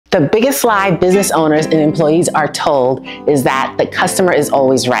The biggest lie business owners and employees are told is that the customer is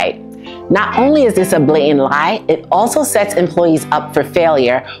always right. Not only is this a blatant lie, it also sets employees up for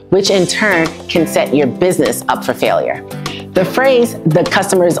failure, which in turn can set your business up for failure. The phrase, "the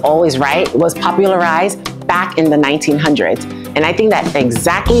customer is always right," was popularized back in the 1900s, and I think that's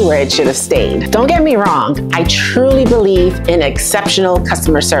exactly where it should have stayed. Don't get me wrong, I truly believe in exceptional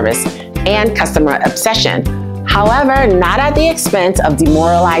customer service and customer obsession. However, not at the expense of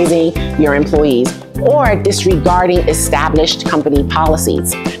demoralizing your employees or disregarding established company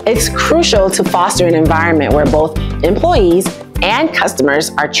policies. It's crucial to foster an environment where both employees and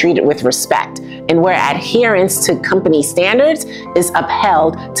customers are treated with respect, and where adherence to company standards is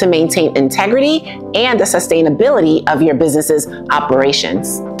upheld to maintain integrity and the sustainability of your business's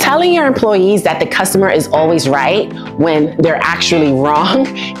operations. Telling your employees that the customer is always right when they're actually wrong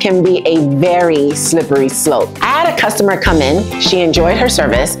can be a very slippery slope. I had a customer come in, she enjoyed her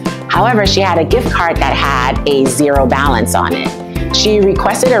service, however, she had a gift card that had a zero balance on it. She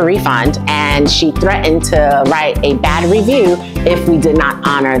requested a refund and she threatened to write a bad review if we did not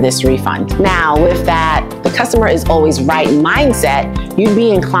honor this refund. Now, with that the customer is always right mindset, you'd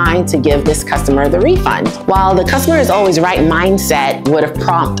be inclined to give this customer the refund. While the customer is always right mindset would have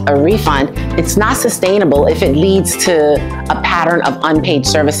prompted a refund, it's not sustainable if it leads to a pattern of unpaid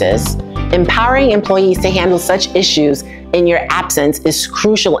services. Empowering employees to handle such issues in your absence is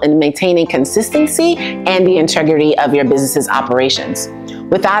crucial in maintaining consistency and the integrity of your business's operations.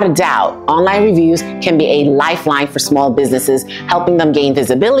 Without a doubt, online reviews can be a lifeline for small businesses, helping them gain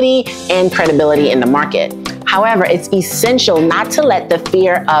visibility and credibility in the market. However, it's essential not to let the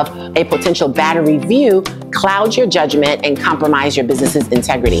fear of a potential bad review cloud your judgment and compromise your business's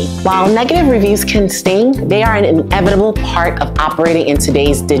integrity. While negative reviews can sting, they are an inevitable part of operating in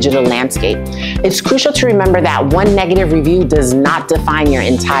today's digital landscape. It's crucial to remember that one negative review does not define your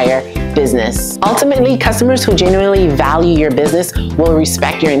entire business. Ultimately, customers who genuinely value your business will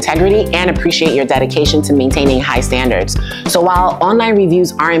respect your integrity and appreciate your dedication to maintaining high standards. So while online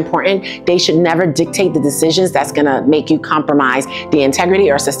reviews are important, they should never dictate the decisions that's gonna make you compromise the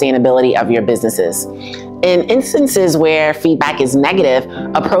integrity or sustainability of your businesses. In instances where feedback is negative,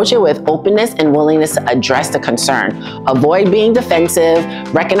 approach it with openness and willingness to address the concern. Avoid being defensive.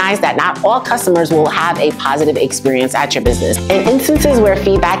 Recognize that not all customers will have a positive experience at your business. In instances where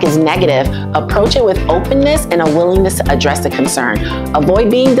feedback is negative, approach it with openness and a willingness to address the concern. Avoid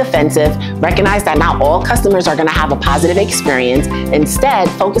being defensive. Recognize that not all customers are going to have a positive experience. Instead,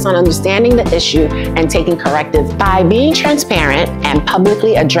 focus on understanding the issue and taking corrective. By being transparent and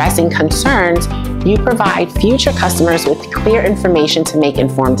publicly addressing concerns, you provide future customers with clear information to make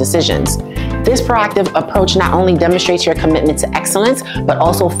informed decisions. This proactive approach not only demonstrates your commitment to excellence, but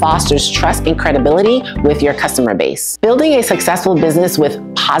also fosters trust and credibility with your customer base. Building a successful business with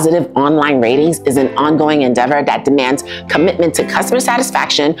positive online ratings is an ongoing endeavor that demands commitment to customer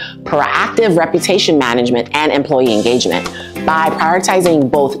satisfaction, proactive reputation management, and employee engagement. By prioritizing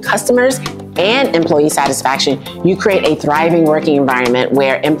both customers and employee satisfaction, you create a thriving working environment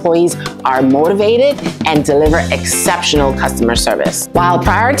where employees are motivated and deliver exceptional customer service. While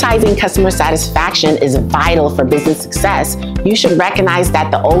prioritizing customer satisfaction is vital for business success, you should recognize that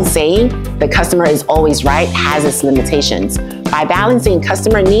the old saying, "the customer is always right," has its limitations. By balancing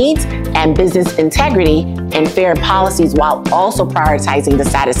customer needs and business integrity and fair policies while also prioritizing the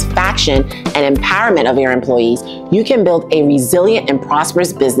satisfaction and empowerment of your employees, you can build a resilient and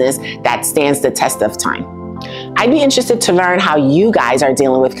prosperous business that stands the test of time. I'd be interested to learn how you guys are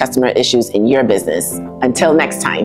dealing with customer issues in your business. Until next time.